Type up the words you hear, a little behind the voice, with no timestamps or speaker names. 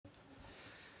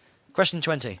Question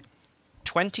 20.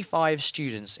 25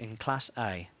 students in Class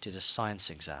A did a science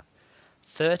exam.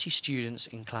 30 students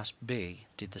in Class B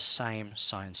did the same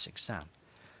science exam.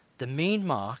 The mean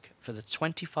mark for the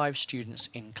 25 students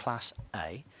in Class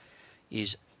A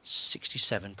is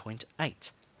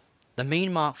 67.8. The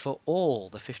mean mark for all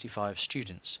the 55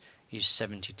 students is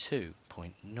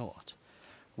 72.0.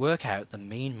 Work out the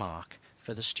mean mark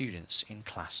for the students in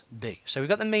Class B. So we've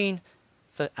got the mean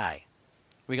for A.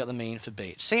 We got the mean for B.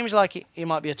 It seems like it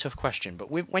might be a tough question,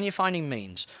 but when you're finding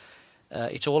means,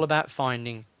 it's all about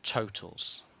finding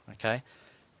totals. Okay,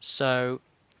 so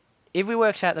if we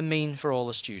worked out the mean for all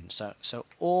the students, so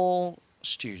all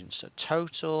students, so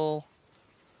total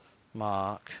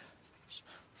mark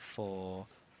for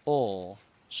all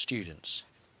students.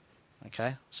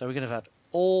 Okay, so we're going to add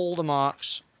all the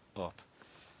marks up.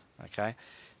 Okay,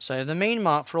 so the mean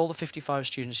mark for all the 55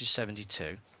 students is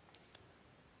 72.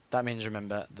 That means,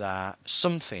 remember, that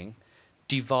something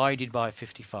divided by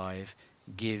 55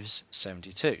 gives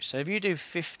 72. So if you do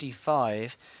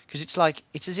 55, because it's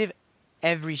as if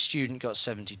every student got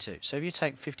 72. So if you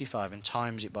take 55 and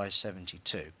times it by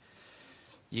 72,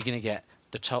 you're going to get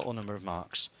the total number of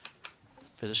marks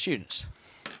for the students.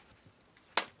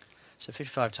 So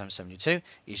 55 times 72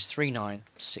 is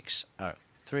 3960.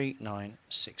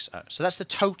 3960. So that's the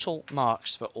total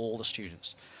marks for all the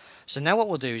students. So now what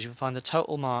we'll do is we'll find the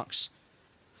total marks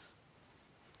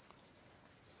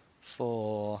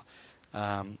for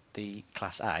the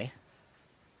Class A.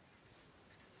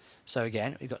 So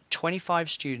again, we've got 25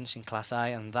 students in Class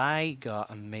A and they got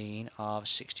a mean of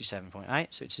 67.8.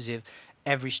 So it's as if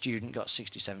every student got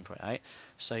 67.8.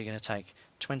 So you're going to take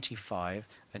 25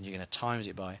 and you're going to times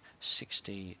it by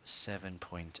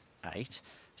 67.8.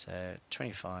 So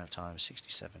 25 times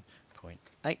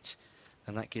 67.8.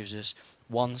 And that gives us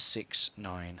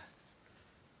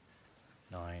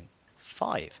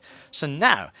 16995. So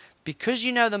now, because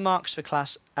you know the marks for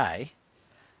Class A,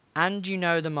 and you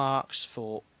know the marks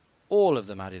for all of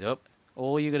them added up,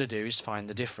 all you've got to do is find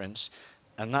the difference,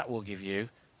 and that will give you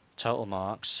total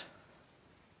marks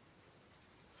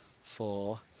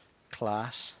for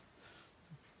Class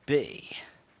B.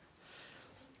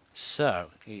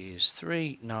 So, it is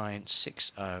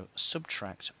 3960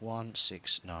 subtract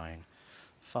 169.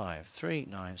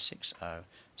 3960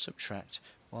 subtract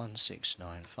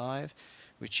 1695,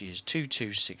 which is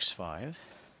 2265.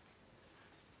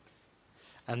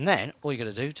 And then all you got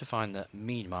to do to find the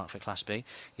mean mark for Class B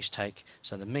is take,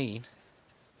 so the mean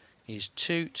is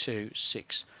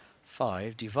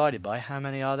 2265 divided by, how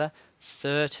many are there?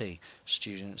 30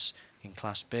 students in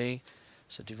Class B.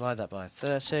 So divide that by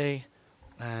 30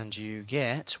 and you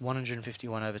get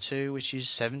 151 over 2, which is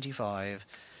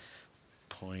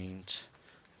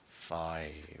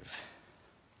 75.5.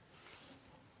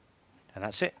 And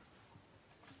that's it.